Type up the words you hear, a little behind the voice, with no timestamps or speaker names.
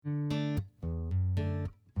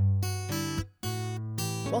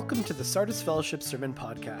Welcome to the Sardis Fellowship Sermon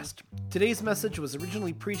Podcast. Today's message was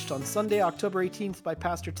originally preached on Sunday, October 18th by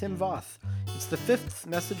Pastor Tim Voth. It's the fifth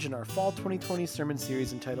message in our Fall 2020 sermon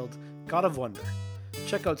series entitled God of Wonder.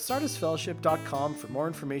 Check out sardisfellowship.com for more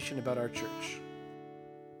information about our church.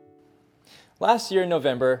 Last year in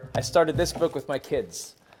November, I started this book with my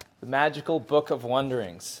kids, The Magical Book of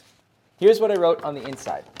Wonderings. Here's what I wrote on the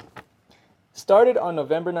inside. Started on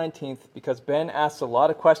November 19th because Ben asked a lot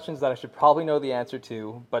of questions that I should probably know the answer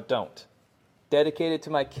to, but don't. Dedicated to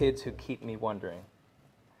my kids who keep me wondering.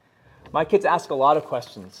 My kids ask a lot of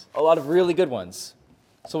questions, a lot of really good ones.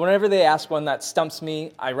 So whenever they ask one that stumps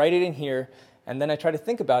me, I write it in here, and then I try to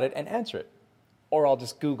think about it and answer it. Or I'll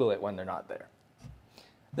just Google it when they're not there.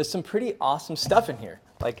 There's some pretty awesome stuff in here,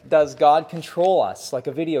 like does God control us like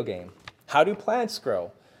a video game? How do plants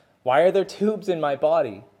grow? Why are there tubes in my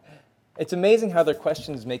body? It's amazing how their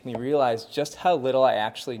questions make me realize just how little I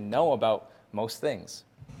actually know about most things.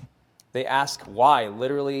 They ask why,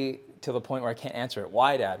 literally to the point where I can't answer it.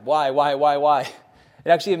 Why, Dad? Why? It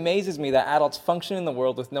actually amazes me that adults function in the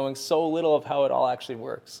world with knowing so little of how it all actually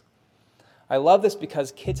works. I love this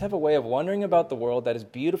because kids have a way of wondering about the world that is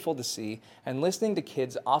beautiful to see, and listening to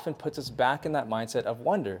kids often puts us back in that mindset of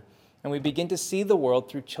wonder, and we begin to see the world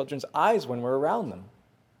through children's eyes when we're around them.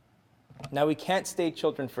 Now, we can't stay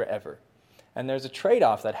children forever, and there's a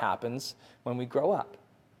trade-off that happens when we grow up.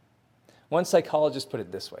 One psychologist put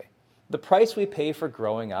it this way: the price we pay for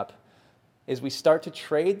growing up is we start to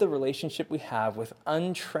trade the relationship we have with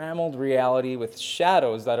untrammeled reality with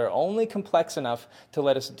shadows that are only complex enough to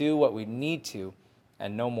let us do what we need to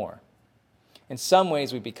and no more. In some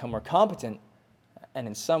ways, we become more competent, and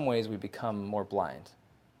in some ways, we become more blind.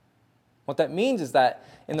 What that means is that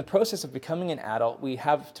in the process of becoming an adult, we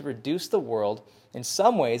have to reduce the world in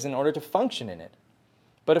some ways in order to function in it.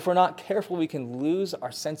 But if we're not careful, we can lose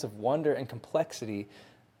our sense of wonder and complexity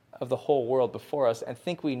of the whole world before us and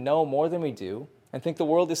think we know more than we do and think the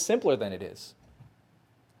world is simpler than it is.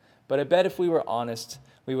 But I bet if we were honest,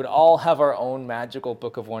 we would all have our own magical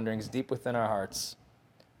book of wonderings deep within our hearts.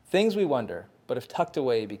 Things we wonder, but have tucked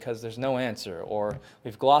away because there's no answer, or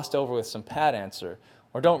we've glossed over with some pat answer,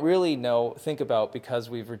 or don't really think about because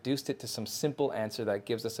we've reduced it to some simple answer that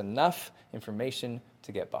gives us enough information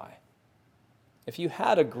to get by. If you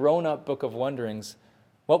had a grown-up book of wonderings,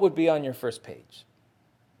 what would be on your first page?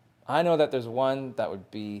 I know that there's one that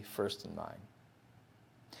would be first in mine.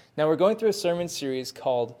 Now, we're going through a sermon series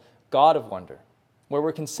called God of Wonder, where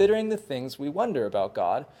we're considering the things we wonder about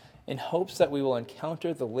God in hopes that we will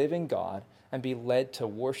encounter the living God and be led to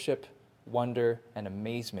worship, wonder, and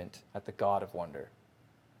amazement at the God of wonder.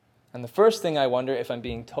 And the first thing I wonder, if I'm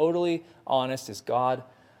being totally honest, is God,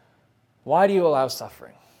 why do you allow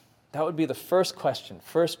suffering? That would be the first question,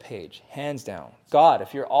 first page, hands down. God,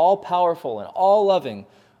 if you're all-powerful and all-loving,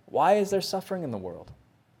 why is there suffering in the world?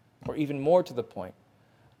 Or even more to the point,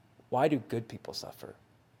 why do good people suffer?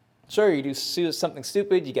 Sure, you do something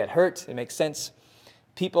stupid, you get hurt, it makes sense.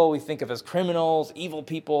 People we think of as criminals, evil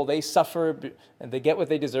people, they suffer and they get what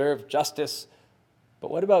they deserve, justice. But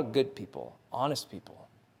what about good people, honest people?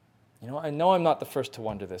 I know I'm not the first to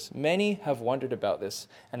wonder this. Many have wondered about this,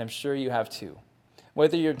 and I'm sure you have too.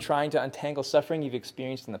 Whether you're trying to untangle suffering you've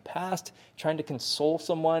experienced in the past, trying to console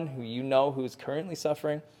someone who you know who is currently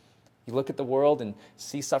suffering, you look at the world and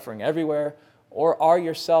see suffering everywhere, or are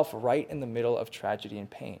yourself right in the middle of tragedy and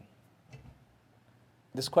pain?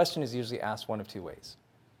 This question is usually asked one of two ways.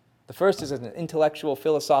 The first is as an intellectual,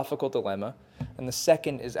 philosophical dilemma, and the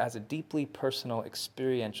second is as a deeply personal,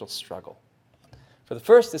 experiential struggle. For the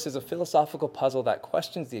first, this is a philosophical puzzle that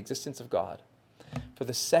questions the existence of God. For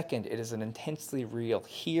the second, it is an intensely real,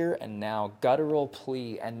 here and now, guttural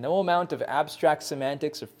plea, and no amount of abstract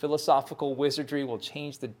semantics or philosophical wizardry will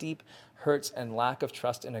change the deep hurts and lack of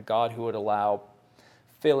trust in a God who would allow,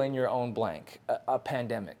 fill in your own blank, a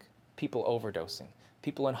pandemic, people overdosing,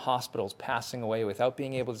 people in hospitals passing away without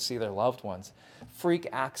being able to see their loved ones, freak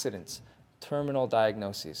accidents, terminal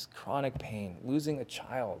diagnoses, chronic pain, losing a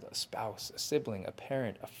child, a spouse, a sibling, a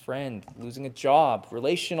parent, a friend, losing a job,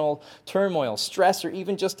 relational turmoil, stress, or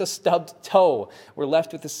even just a stubbed toe. We're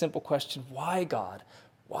left with the simple question, why, God?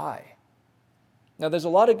 Why? Now, there's a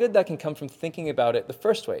lot of good that can come from thinking about it the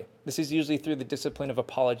first way. This is usually through the discipline of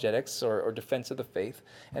apologetics or defense of the faith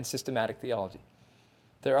and systematic theology.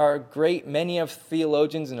 There are a great many of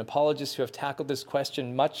theologians and apologists who have tackled this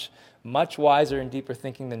question much, much wiser and deeper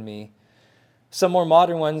thinking than me. Some more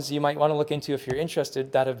modern ones you might want to look into if you're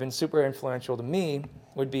interested that have been super influential to me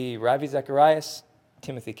would be Ravi Zacharias,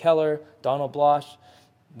 Timothy Keller, Donald Blosh,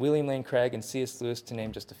 William Lane Craig, and C.S. Lewis, to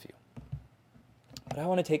name just a few. But I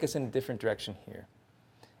want to take us in a different direction here.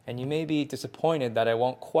 and you may be disappointed that I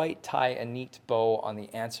won't quite tie a neat bow on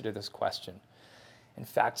the answer to this question. In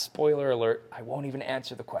fact, spoiler alert, I won't even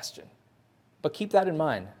answer the question. But keep that in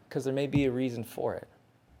mind, because there may be a reason for it.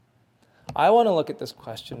 I want to look at this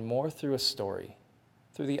question more through a story,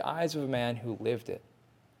 through the eyes of a man who lived it.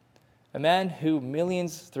 A man who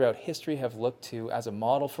millions throughout history have looked to as a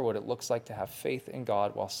model for what it looks like to have faith in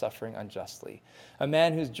God while suffering unjustly. A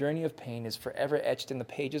man whose journey of pain is forever etched in the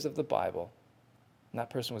pages of the Bible. And that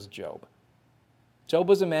person was Job. Job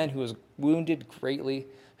was a man who was wounded greatly,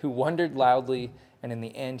 who wondered loudly, and in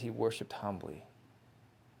the end he worshipped humbly.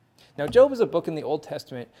 Now, Job is a book in the Old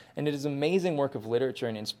Testament, and it is an amazing work of literature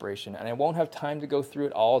and inspiration, and I won't have time to go through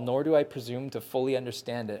it all, nor do I presume to fully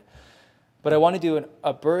understand it. But I want to do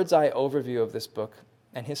a bird's eye overview of this book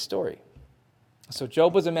and his story. So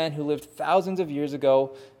Job was a man who lived thousands of years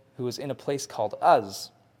ago, who was in a place called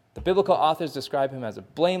Uz. The biblical authors describe him as a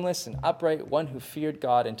blameless and upright one who feared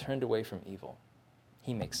God and turned away from evil.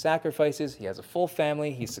 He makes sacrifices, he has a full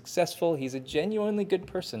family, he's successful, he's a genuinely good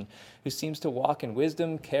person who seems to walk in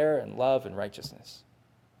wisdom, care, and love and righteousness.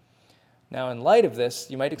 Now, in light of this,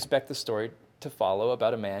 you might expect the story to follow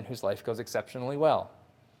about a man whose life goes exceptionally well.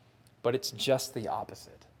 But it's just the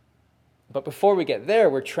opposite. But before we get there,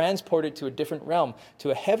 we're transported to a different realm,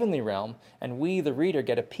 to a heavenly realm, and we, the reader,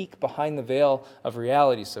 get a peek behind the veil of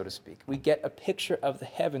reality, so to speak. We get a picture of the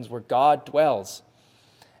heavens where God dwells.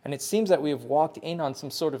 And it seems that we have walked in on some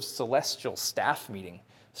sort of celestial staff meeting.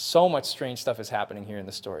 So much strange stuff is happening here in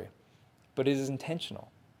the story. But it is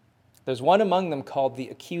intentional. There's one among them called the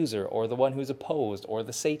accuser, or the one who's opposed, or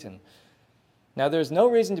the Satan. Now, there's no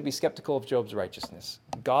reason to be skeptical of Job's righteousness.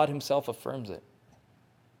 God himself affirms it.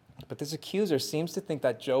 But this accuser seems to think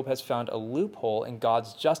that Job has found a loophole in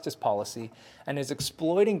God's justice policy and is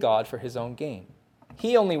exploiting God for his own gain.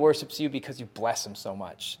 He only worships you because you bless him so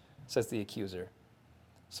much, says the accuser.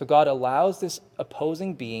 So God allows this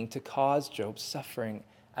opposing being to cause Job's suffering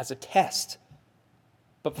as a test.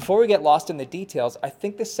 But before we get lost in the details, I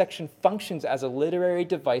think this section functions as a literary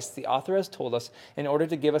device the author has told us in order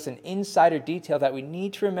to give us an insider detail that we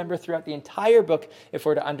need to remember throughout the entire book if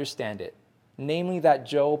we're to understand it. Namely that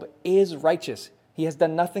Job is righteous. He has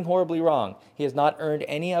done nothing horribly wrong. He has not earned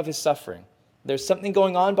any of his suffering. There's something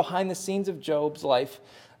going on behind the scenes of Job's life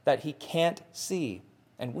that he can't see,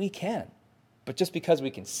 and we can. But just because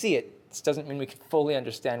we can see it, this doesn't mean we can fully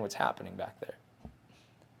understand what's happening back there.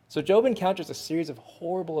 So Job encounters a series of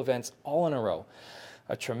horrible events all in a row.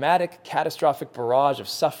 A traumatic, catastrophic barrage of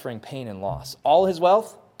suffering, pain, and loss. All his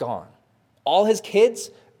wealth, gone. All his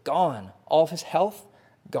kids, gone. All of his health,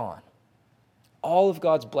 gone. All of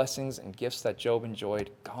God's blessings and gifts that Job enjoyed,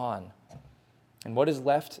 gone. And what is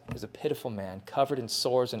left is a pitiful man, covered in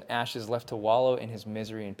sores and ashes, left to wallow in his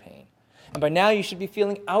misery and pain. And by now you should be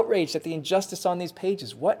feeling outraged at the injustice on these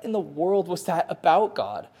pages. What in the world was that about,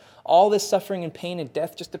 God? All this suffering and pain and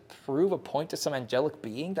death just to prove a point to some angelic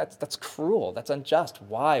being? That's cruel. That's unjust.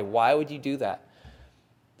 Why? Why would you do that?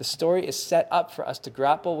 The story is set up for us to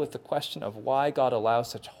grapple with the question of why God allows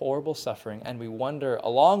such horrible suffering, and we wonder,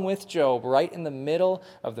 along with Job, right in the middle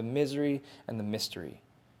of the misery and the mystery.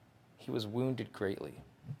 He was wounded greatly.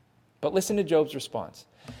 But listen to Job's response.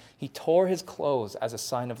 He tore his clothes as a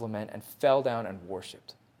sign of lament and fell down and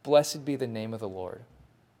worshipped. Blessed be the name of the Lord.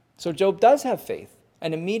 So Job does have faith.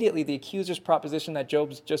 And immediately the accuser's proposition that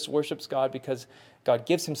Job just worships God because God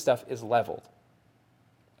gives him stuff is leveled.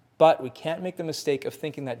 But we can't make the mistake of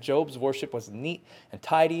thinking that Job's worship was neat and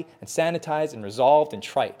tidy and sanitized and resolved and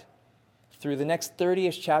trite. Through the next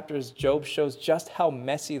 30-ish chapters, Job shows just how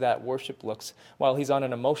messy that worship looks while he's on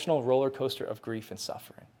an emotional roller coaster of grief and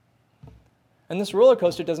suffering. And this roller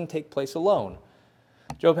coaster doesn't take place alone.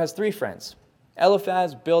 Job has 3 friends,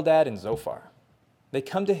 Eliphaz, Bildad, and Zophar. They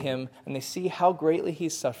come to him and they see how greatly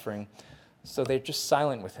he's suffering, so they're just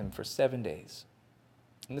silent with him for 7 days.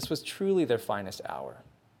 And this was truly their finest hour.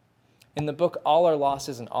 In the book, All Our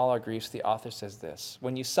Losses and All Our Griefs, the author says this: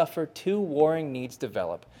 when you suffer, 2 warring needs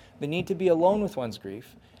develop: the need to be alone with one's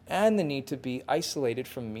grief, and the need to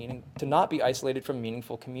not be isolated from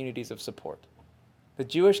meaningful communities of support. The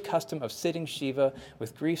Jewish custom of sitting Shiva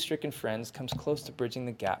with grief-stricken friends comes close to bridging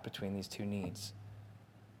the gap between these 2 needs.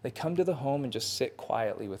 They come to the home and just sit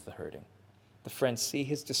quietly with the hurting. The friends see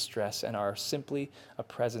his distress and are simply a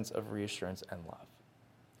presence of reassurance and love.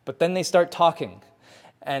 But then they start talking,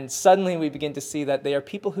 and suddenly we begin to see that they are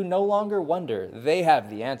people who no longer wonder. They have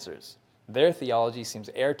the answers. Their theology seems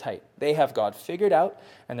airtight. They have God figured out,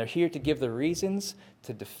 and they're here to give the reasons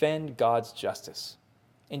to defend God's justice.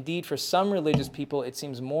 Indeed, for some religious people, it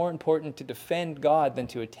seems more important to defend God than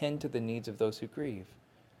to attend to the needs of those who grieve.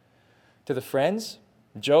 To the friends,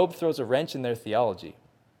 Job throws a wrench in their theology.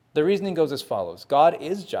 The reasoning goes as follows. God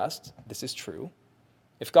is just. This is true.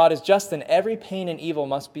 If God is just, then every pain and evil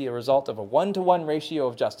must be a result of a 1-to-1 ratio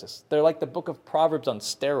of justice. They're like the book of Proverbs on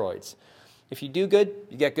steroids. If you do good,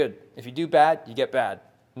 you get good. If you do bad, you get bad.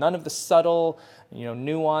 None of the subtle,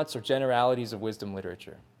 nuance or generalities of wisdom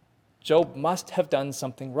literature. Job must have done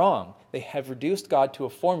something wrong. They have reduced God to a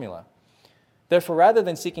formula. Therefore, rather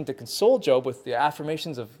than seeking to console Job with the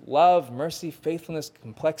affirmations of love, mercy, faithfulness,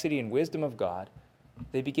 complexity, and wisdom of God,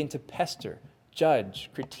 they begin to pester, judge,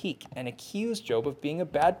 critique, and accuse Job of being a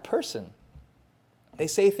bad person. They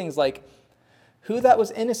say things like, "Who that was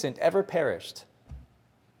innocent ever perished?"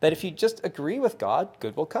 That if you just agree with God,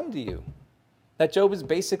 good will come to you. That Job is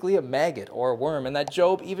basically a maggot or a worm, and that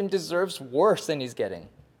Job even deserves worse than he's getting.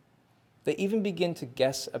 They even begin to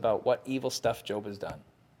guess about what evil stuff Job has done.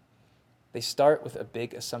 They start with a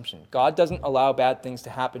big assumption. God doesn't allow bad things to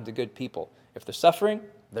happen to good people. If they're suffering,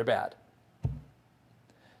 they're bad.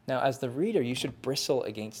 Now, as the reader, you should bristle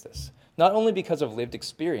against this. Not only because of lived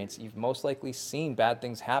experience, you've most likely seen bad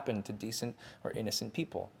things happen to decent or innocent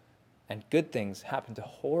people, and good things happen to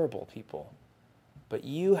horrible people. But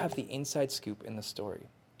you have the inside scoop in the story.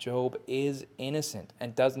 Job is innocent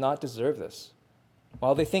and does not deserve this.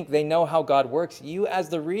 While they think they know how God works, you as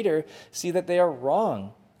the reader see that they are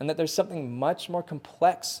wrong and that there's something much more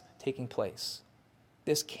complex taking place.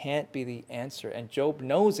 This can't be the answer, and Job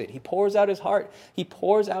knows it. He pours out his heart. He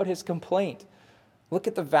pours out his complaint. Look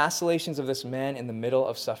at the vacillations of this man in the middle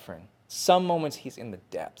of suffering. Some moments he's in the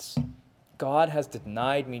depths. God has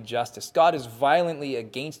denied me justice. God is violently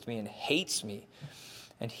against me and hates me,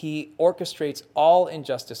 and he orchestrates all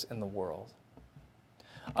injustice in the world.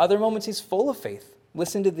 Other moments he's full of faith.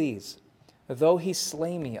 Listen to these. Though he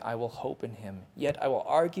slay me, I will hope in him, yet I will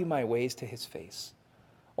argue my ways to his face.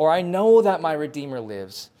 Or I know that my Redeemer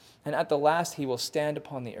lives, and at the last he will stand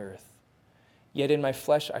upon the earth. Yet in my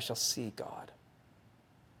flesh I shall see God.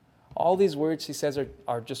 All these words, he says,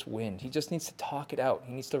 are just wind. He just needs to talk it out.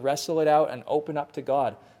 He needs to wrestle it out and open up to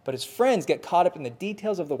God. But his friends get caught up in the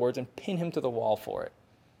details of the words and pin him to the wall for it.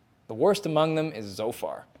 The worst among them is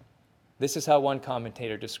Zophar. This is how one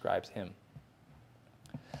commentator describes him.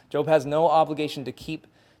 Job has no obligation to keep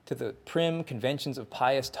to the prim conventions of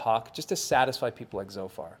pious talk just to satisfy people like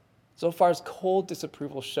Zophar. Zophar's cold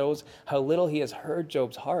disapproval shows how little he has heard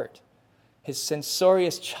Job's heart. His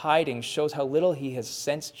censorious chiding shows how little he has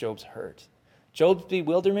sensed Job's hurt. Job's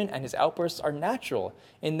bewilderment and his outbursts are natural.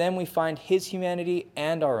 In them we find his humanity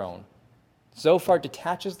and our own. Zophar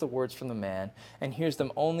detaches the words from the man and hears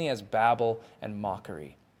them only as babble and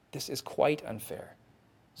mockery. This is quite unfair.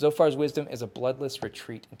 Zophar's wisdom is a bloodless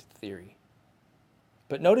retreat into theory.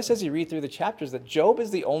 But notice as you read through the chapters that Job is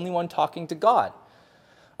the only one talking to God.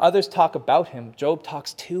 Others talk about him. Job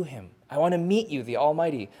talks to him. I want to meet you, the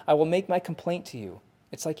Almighty. I will make my complaint to you.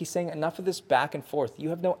 It's like he's saying, enough of this back and forth. You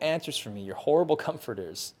have no answers for me. You're horrible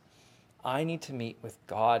comforters. I need to meet with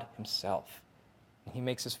God himself. And he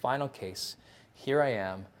makes his final case. Here I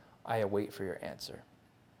am. I await for your answer.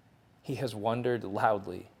 He has wondered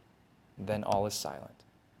loudly. Then all is silent.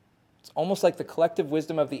 It's almost like the collective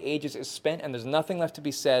wisdom of the ages is spent and there's nothing left to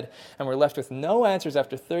be said, and we're left with no answers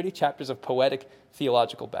after 30 chapters of poetic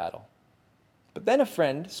theological battle. But then a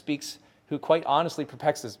friend speaks who quite honestly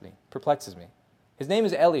perplexes me. His name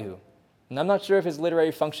is Elihu, and I'm not sure of his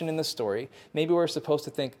literary function in the story. Maybe we're supposed to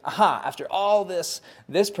think, aha, after all this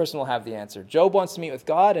person will have the answer. Job wants to meet with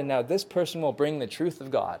God, and now this person will bring the truth of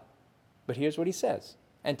God. But here's what he says.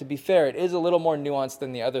 And to be fair, it is a little more nuanced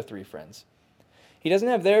than the other three friends. He doesn't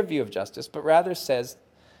have their view of justice, but rather says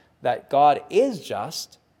that God is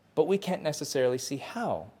just, but we can't necessarily see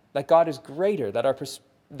how. That God is greater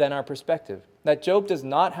than our perspective. That Job does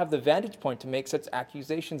not have the vantage point to make such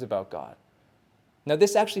accusations about God. Now,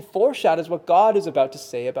 this actually foreshadows what God is about to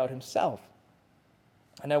say about himself.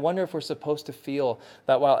 And I wonder if we're supposed to feel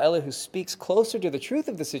that while Elihu speaks closer to the truth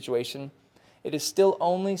of the situation, it is still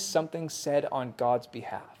only something said on God's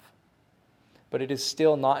behalf. But it is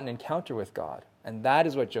still not an encounter with God. And that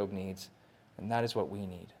is what Job needs, and that is what we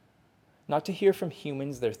need. Not to hear from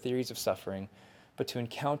humans their theories of suffering, but to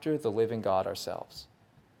encounter the living God ourselves.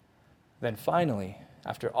 Then finally,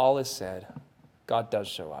 after all is said, God does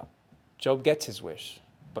show up. Job gets his wish,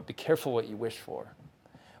 but be careful what you wish for.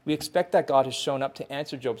 We expect that God has shown up to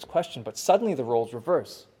answer Job's question, but suddenly the roles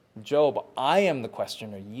reverse. Job, I am the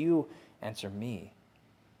questioner, you answer me.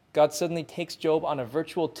 God suddenly takes Job on a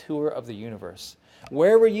virtual tour of the universe.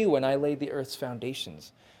 Where were you when I laid the earth's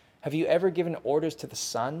foundations? Have you ever given orders to the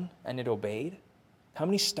sun and it obeyed? How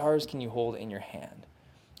many stars can you hold in your hand?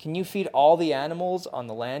 Can you feed all the animals on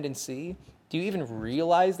the land and sea? Do you even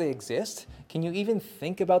realize they exist? Can you even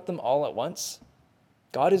think about them all at once?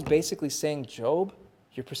 God is basically saying, Job,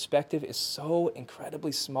 your perspective is so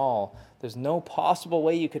incredibly small. There's no possible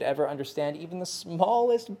way you could ever understand even the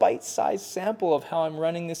smallest bite-sized sample of how I'm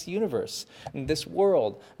running this universe and this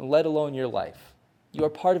world, let alone your life. You are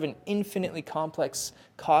part of an infinitely complex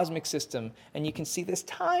cosmic system, and you can see this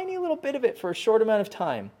tiny little bit of it for a short amount of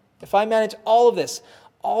time. If I manage all of this,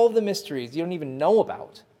 all of the mysteries you don't even know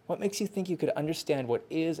about, what makes you think you could understand what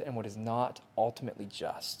is and what is not ultimately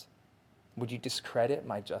just? Would you discredit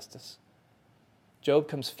my justice? Job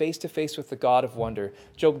comes face to face with the God of wonder.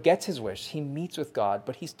 Job gets his wish. He meets with God,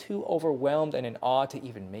 but he's too overwhelmed and in awe to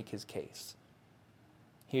even make his case.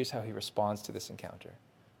 Here's how he responds to this encounter.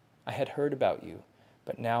 I had heard about you,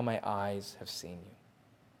 but now my eyes have seen you.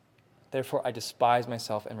 Therefore I despise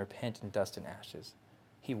myself and repent in dust and ashes.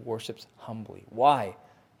 He worships humbly. Why?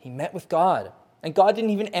 He met with God, and God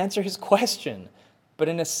didn't even answer his question. But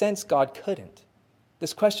in a sense, God couldn't.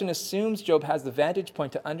 This question assumes Job has the vantage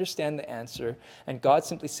point to understand the answer, and God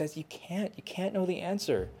simply says, you can't know the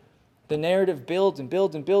answer. The narrative builds and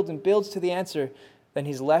builds and builds and builds to the answer. Then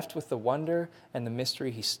he's left with the wonder and the mystery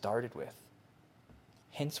he started with.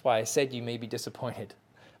 Hence why I said you may be disappointed,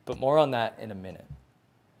 but more on that in a minute.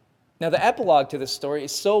 Now, the epilogue to this story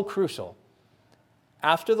is so crucial.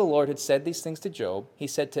 After the Lord had said these things to Job, he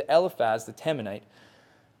said to Eliphaz the Temanite,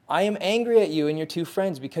 I am angry at you and your two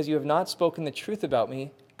friends because you have not spoken the truth about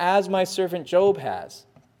me as my servant Job has.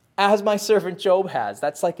 As my servant Job has.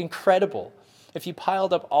 That's like incredible. If you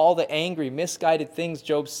piled up all the angry, misguided things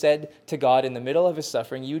Job said to God in the middle of his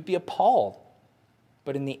suffering, you'd be appalled.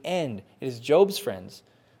 But in the end, it is Job's friends,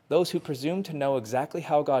 those who presume to know exactly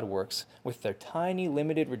how God works, with their tiny,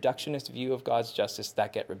 limited, reductionist view of God's justice,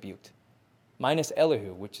 that get rebuked. Minus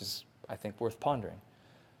Elihu, which is, I think, worth pondering.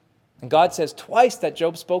 And God says twice that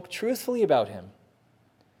Job spoke truthfully about him.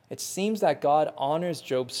 It seems that God honors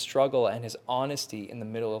Job's struggle and his honesty in the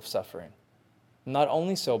middle of suffering. Not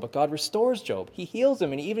only so, but God restores Job. He heals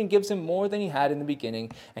him, and he even gives him more than he had in the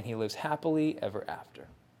beginning, and he lives happily ever after.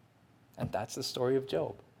 And that's the story of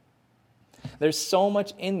Job. There's so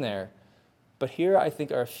much in there, but here I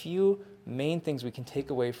think are a few main things we can take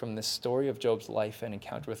away from this story of Job's life and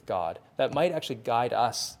encounter with God that might actually guide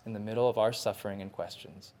us in the middle of our suffering and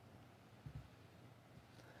questions.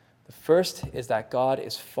 The first is that God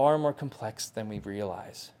is far more complex than we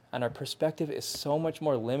realize, and our perspective is so much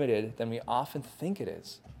more limited than we often think it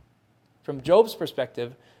is. From Job's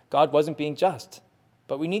perspective, God wasn't being just,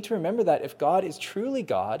 but we need to remember that if God is truly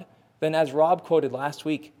God, then as Rob quoted last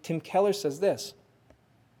week, Tim Keller says this,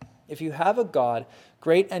 if you have a God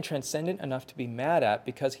great and transcendent enough to be mad at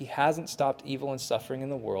because he hasn't stopped evil and suffering in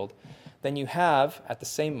the world, then you have, at the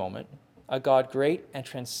same moment, a God great and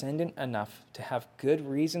transcendent enough to have good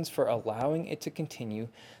reasons for allowing it to continue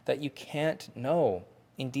that you can't know.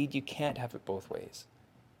 Indeed, you can't have it both ways.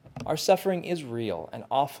 Our suffering is real and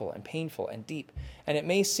awful and painful and deep, and it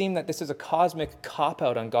may seem that this is a cosmic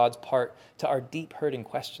cop-out on God's part to our deep hurting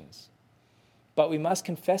questions. But we must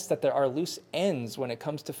confess that there are loose ends when it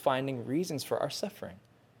comes to finding reasons for our suffering.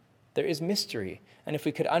 There is mystery, and if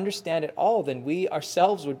we could understand it all, then we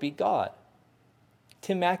ourselves would be God.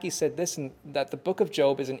 Tim Mackey said this, that the book of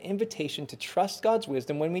Job is an invitation to trust God's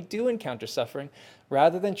wisdom when we do encounter suffering,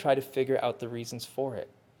 rather than try to figure out the reasons for it.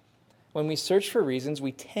 When we search for reasons,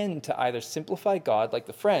 we tend to either simplify God like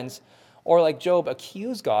the friends, or like Job,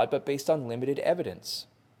 accuse God, but based on limited evidence.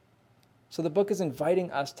 So the book is inviting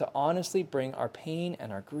us to honestly bring our pain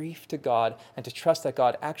and our grief to God, and to trust that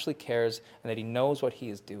God actually cares and that he knows what he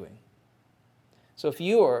is doing. So if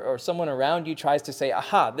you or someone around you tries to say,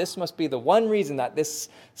 aha, this must be the one reason that this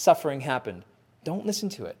suffering happened, don't listen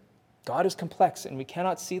to it. God is complex, and we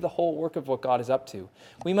cannot see the whole work of what God is up to.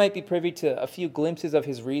 We might be privy to a few glimpses of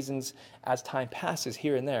his reasons as time passes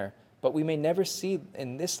here and there, but we may never see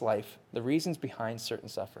in this life the reasons behind certain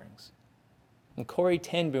sufferings. And Corrie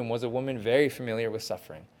ten Boom was a woman very familiar with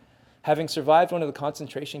suffering. Having survived one of the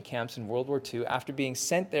concentration camps in World War II after being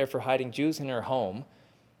sent there for hiding Jews in her home,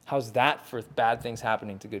 how's that for bad things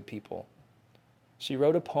happening to good people? She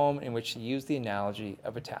wrote a poem in which she used the analogy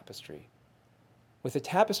of a tapestry. With a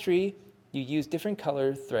tapestry, you use different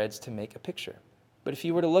color threads to make a picture. But if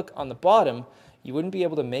you were to look on the bottom, you wouldn't be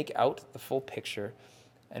able to make out the full picture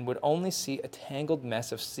and would only see a tangled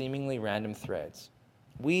mess of seemingly random threads.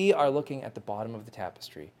 We are looking at the bottom of the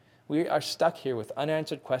tapestry. We are stuck here with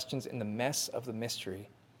unanswered questions in the mess of the mystery.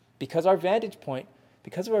 Because of our vantage point,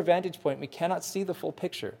 we cannot see the full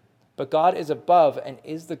picture. But God is above and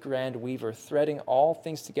is the grand weaver, threading all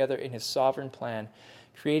things together in his sovereign plan,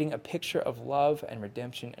 creating a picture of love and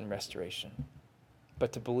redemption and restoration.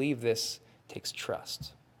 But to believe this takes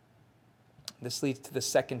trust. This leads to the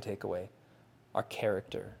second takeaway. our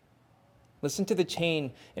character. Listen to the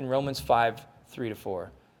chain in Romans 5, 3-4.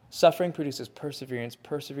 Suffering produces perseverance,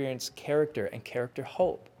 perseverance, character, and character,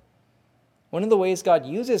 hope. One of the ways God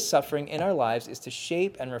uses suffering in our lives is to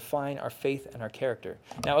shape and refine our faith and our character.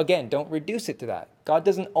 Now, again, don't reduce it to that. God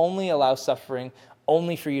doesn't only allow suffering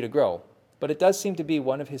only for you to grow, but it does seem to be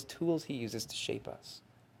one of his tools he uses to shape us.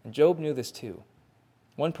 And Job knew this too.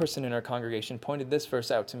 One person in our congregation pointed this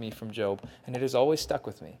verse out to me from Job, and it has always stuck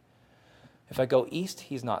with me. If I go east,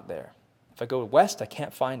 he's not there. If I go west, I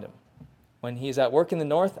can't find him. When he is at work in the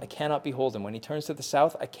north, I cannot behold him. When he turns to the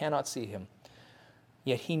south, I cannot see him.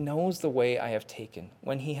 Yet he knows the way I have taken.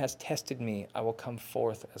 When he has tested me, I will come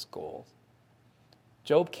forth as gold.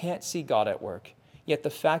 Job can't see God at work, yet the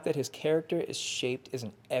fact that his character is shaped is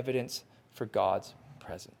an evidence for God's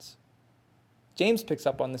presence. James picks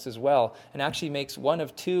up on this as well and actually makes one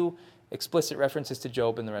of two explicit references to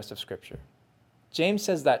Job in the rest of Scripture. James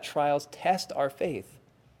says that trials test our faith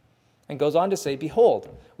and goes on to say, "Behold,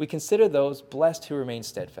 we consider those blessed who remain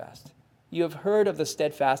steadfast. You have heard of the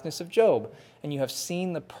steadfastness of Job, and you have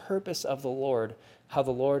seen the purpose of the Lord, how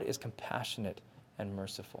the Lord is compassionate and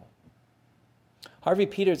merciful." Harvey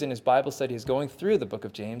Peters in his Bible study is going through the book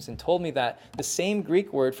of James and told me that the same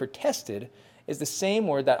Greek word for tested is the same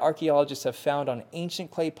word that archaeologists have found on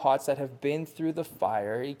ancient clay pots that have been through the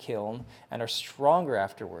fiery kiln and are stronger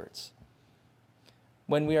afterwards.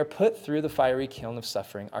 When we are put through the fiery kiln of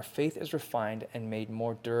suffering, our faith is refined and made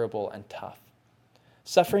more durable and tough.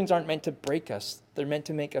 Sufferings aren't meant to break us. They're meant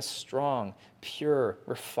to make us strong, pure,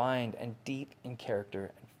 refined, and deep in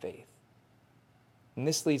character and faith. And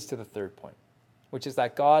this leads to the third point, which is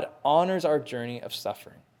that God honors our journey of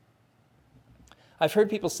suffering. I've heard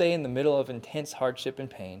people say in the middle of intense hardship and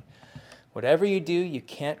pain, whatever you do, you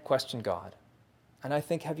can't question God. And I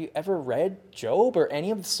think, have you ever read Job or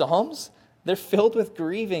any of the Psalms? They're filled with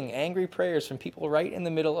grieving, angry prayers from people right in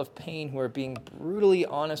the middle of pain who are being brutally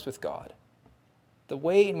honest with God. The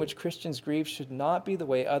way in which Christians grieve should not be the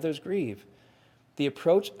way others grieve. The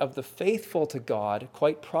approach of the faithful to God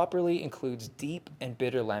quite properly includes deep and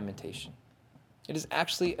bitter lamentation. It is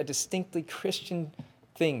actually a distinctly Christian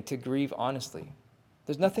thing to grieve honestly.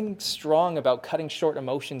 There's nothing strong about cutting short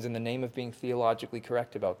emotions in the name of being theologically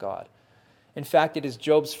correct about God. In fact, it is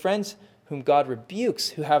Job's friends whom God rebukes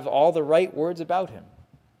who have all the right words about him.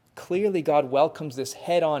 Clearly, God welcomes this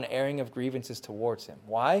head-on airing of grievances towards him.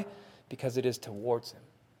 Why? Because it is towards him.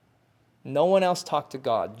 No one else talked to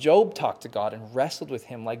God. Job talked to God and wrestled with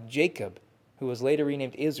him like Jacob, who was later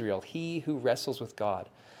renamed Israel, he who wrestles with God.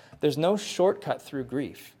 There's no shortcut through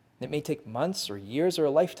grief. It may take months or years or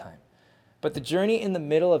a lifetime. But the journey in the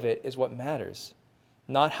middle of it is what matters,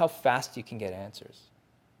 not how fast you can get answers.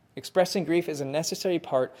 Expressing grief is a necessary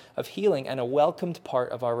part of healing and a welcomed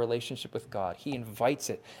part of our relationship with God. He invites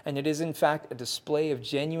it, and it is in fact a display of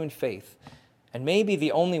genuine faith, and maybe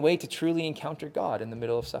the only way to truly encounter God in the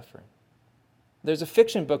middle of suffering. There's a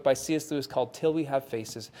fiction book by C.S. Lewis called Till We Have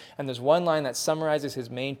Faces, and there's one line that summarizes his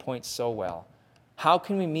main point so well. How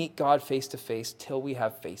can we meet God face to face till we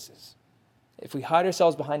have faces? If we hide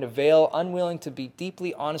ourselves behind a veil, unwilling to be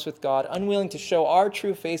deeply honest with God, unwilling to show our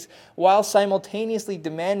true face, while simultaneously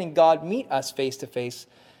demanding God meet us face to face,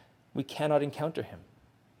 we cannot encounter him.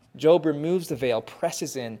 Job removes the veil,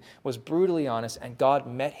 presses in, was brutally honest, and God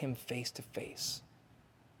met him face to face.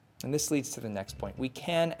 And this leads to the next point. We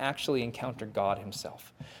can actually encounter God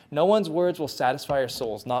himself. No one's words will satisfy our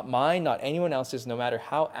souls, not mine, not anyone else's, no matter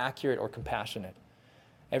how accurate or compassionate.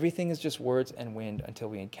 Everything is just words and wind until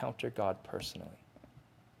we encounter God personally.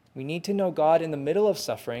 We need to know God in the middle of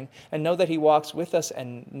suffering and know that he walks with us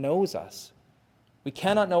and knows us. We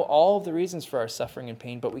cannot know all of the reasons for our suffering and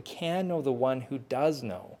pain, but we can know the one who does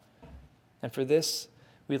know. And for this,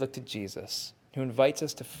 we look to Jesus, who invites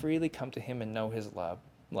us to freely come to him and know his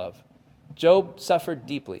love. Job suffered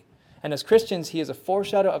deeply, and as Christians, he is a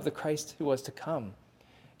foreshadow of the Christ who was to come.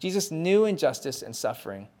 Jesus knew injustice and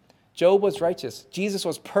suffering. Job was righteous. Jesus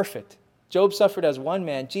was perfect. Job suffered as one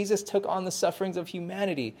man. Jesus took on the sufferings of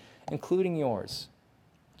humanity, including yours.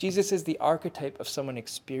 Jesus is the archetype of someone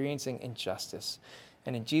experiencing injustice.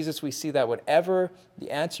 And in Jesus, we see that whatever the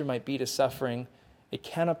answer might be to suffering, it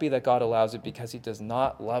cannot be that God allows it because he does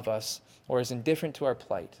not love us or is indifferent to our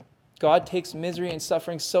plight. God takes misery and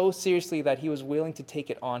suffering so seriously that he was willing to take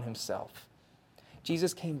it on himself.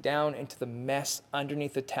 Jesus came down into the mess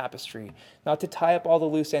underneath the tapestry, not to tie up all the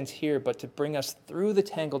loose ends here, but to bring us through the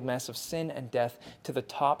tangled mess of sin and death to the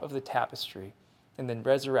top of the tapestry, and then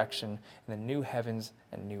resurrection and the new heavens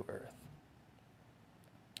and new earth.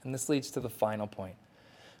 And this leads to the final point.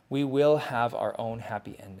 We will have our own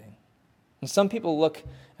happy ending. And some people look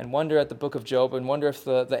and wonder at the book of Job and wonder if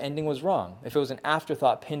the ending was wrong, if it was an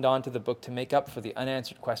afterthought pinned onto the book to make up for the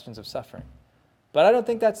unanswered questions of suffering. But I don't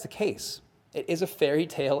think that's the case. It is a fairy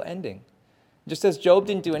tale ending. Just as Job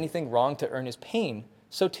didn't do anything wrong to earn his pain,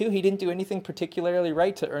 so too he didn't do anything particularly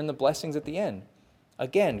right to earn the blessings at the end.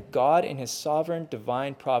 Again, God in his sovereign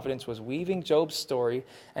divine providence was weaving Job's story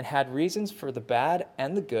and had reasons for the bad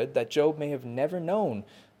and the good that Job may have never known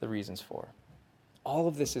the reasons for. All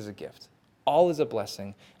of this is a gift. All is a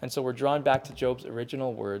blessing. And so we're drawn back to Job's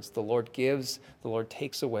original words, the Lord gives, the Lord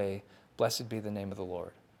takes away, blessed be the name of the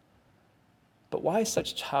Lord. But why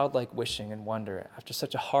such childlike wishing and wonder after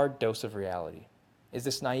such a hard dose of reality? Is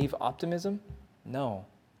this naive optimism? No,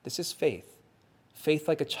 this is faith. Faith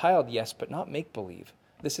like a child, yes, but not make-believe.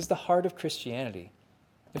 This is the heart of Christianity.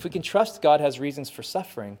 If we can trust God has reasons for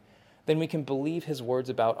suffering, then we can believe his words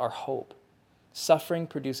about our hope. Suffering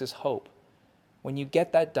produces hope. When you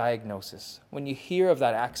get that diagnosis, when you hear of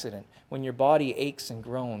that accident, when your body aches and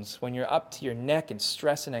groans, when you're up to your neck in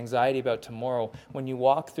stress and anxiety about tomorrow, when you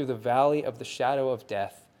walk through the valley of the shadow of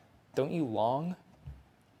death, don't you long?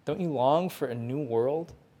 Don't you long for a new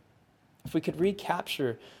world? If we could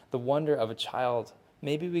recapture the wonder of a child,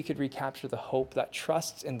 maybe we could recapture the hope that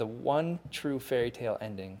trusts in the one true fairy tale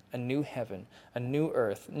ending, a new heaven, a new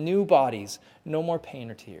earth, new bodies, no more pain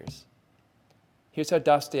or tears. Here's how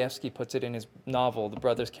Dostoevsky puts it in his novel, The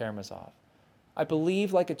Brothers Karamazov. I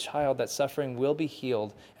believe like a child that suffering will be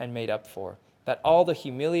healed and made up for, that all the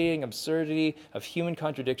humiliating absurdity of human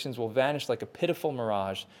contradictions will vanish like a pitiful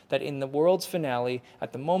mirage, that in the world's finale,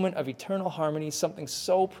 at the moment of eternal harmony, something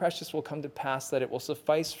so precious will come to pass that it will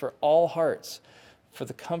suffice for all hearts, for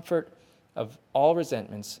the comfort of all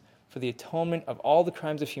resentments, for the atonement of all the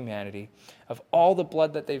crimes of humanity, of all the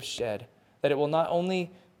blood that they've shed, that it will not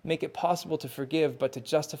only make it possible to forgive, but to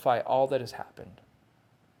justify all that has happened.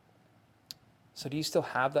 So do you still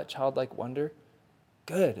have that childlike wonder?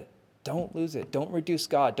 Good. Don't lose it. Don't reduce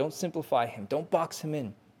God. Don't simplify him. Don't box him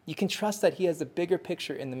in. You can trust that he has the bigger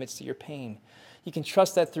picture in the midst of your pain. You can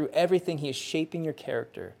trust that through everything he is shaping your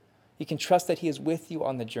character. You can trust that he is with you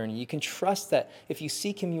on the journey. You can trust that if you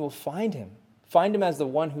seek him, you will find him. Find him as the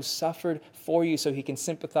one who suffered for you so he can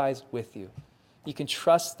sympathize with you. You can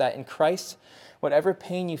trust that in Christ, whatever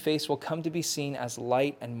pain you face will come to be seen as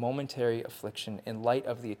light and momentary affliction in light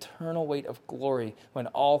of the eternal weight of glory when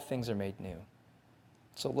all things are made new.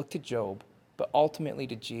 So look to Job, but ultimately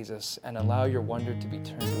to Jesus, and allow your wonder to be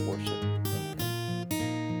turned to worship.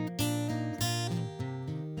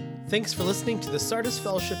 Thanks for listening to the Sardis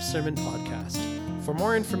Fellowship Sermon Podcast. For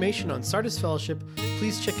more information on Sardis Fellowship,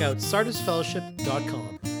 please check out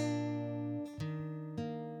sardisfellowship.com.